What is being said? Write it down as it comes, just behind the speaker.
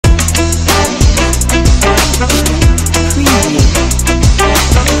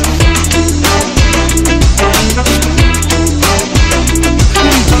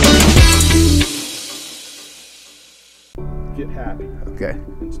Okay.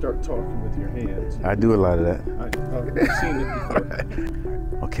 And start talking with your hands. I do a lot of that. I've seen it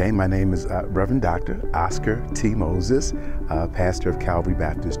before. Okay, my name is Reverend Dr. Oscar T. Moses, pastor of Calvary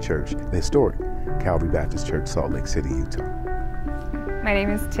Baptist Church, the historic Calvary Baptist Church, Salt Lake City, Utah. My name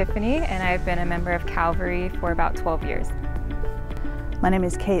is Tiffany, and I've been a member of Calvary for about 12 years. My name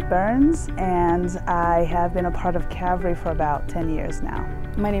is Kate Burns, and I have been a part of Calvary for about 10 years now.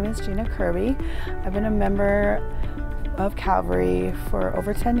 My name is Gina Kirby. I've been a member of Calvary for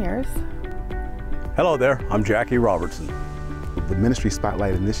over 10 years. Hello there, I'm Jackie Robertson. The Ministry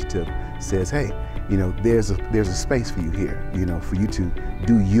Spotlight Initiative says, hey, you know, there's a space for you here, you know, for you to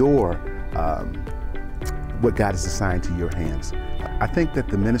do your, what God has assigned to your hands. I think that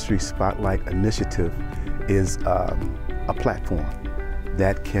the Ministry Spotlight Initiative is a platform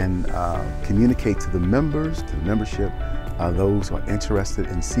that can communicate to the members, to the membership, those who are interested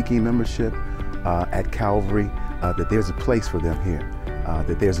in seeking membership at Calvary, that there's a place for them here,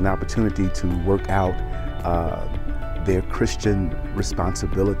 that there's an opportunity to work out their Christian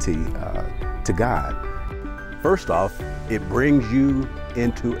responsibility to God. First off, it brings you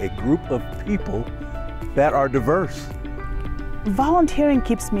into a group of people that are diverse. Volunteering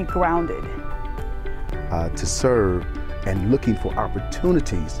keeps me grounded. To serve and looking for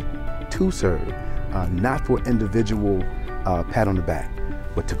opportunities to serve, not for individual pat on the back,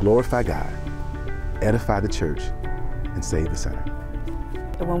 but to glorify God, edify the church, and save the sinner.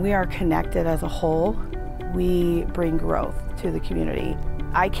 When we are connected as a whole, we bring growth to the community.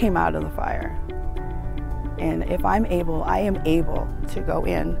 I came out of the fire, and if I'm able, I am able to go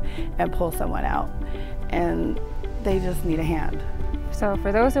in and pull someone out, and they just need a hand. So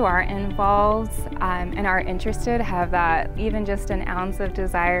for those who are involved and are interested, have that even just an ounce of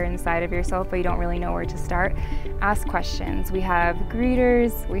desire inside of yourself, but you don't really know where to start, ask questions. We have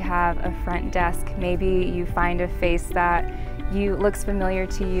greeters, we have a front desk. Maybe you find a face that looks familiar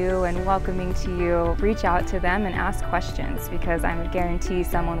to you and welcoming to you. Reach out to them and ask questions, because I guarantee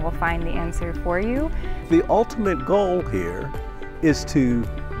someone will find the answer for you. The ultimate goal here is to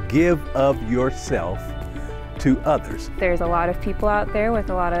give of yourself to others. There's a lot of people out there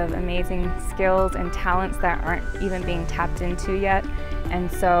with a lot of amazing skills and talents that aren't even being tapped into yet.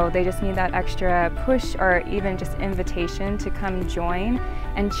 And so they just need that extra push or even just invitation to come join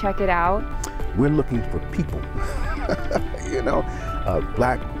and check it out. We're looking for people, you know,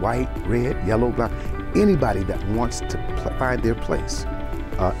 black, white, red, yellow, black, anybody that wants to find their place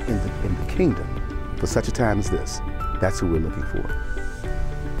in the kingdom for such a time as this. That's who we're looking for.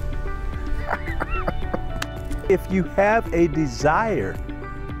 If you have a desire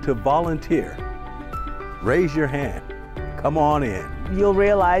to volunteer, raise your hand. Come on in. You'll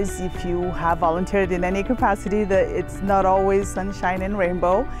realize if you have volunteered in any capacity that it's not always sunshine and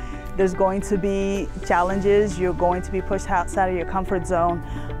rainbow. There's going to be challenges. You're going to be pushed outside of your comfort zone.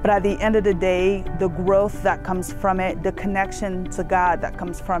 But at the end of the day, the growth that comes from it, the connection to God that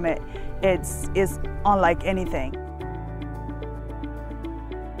comes from it, it's unlike anything.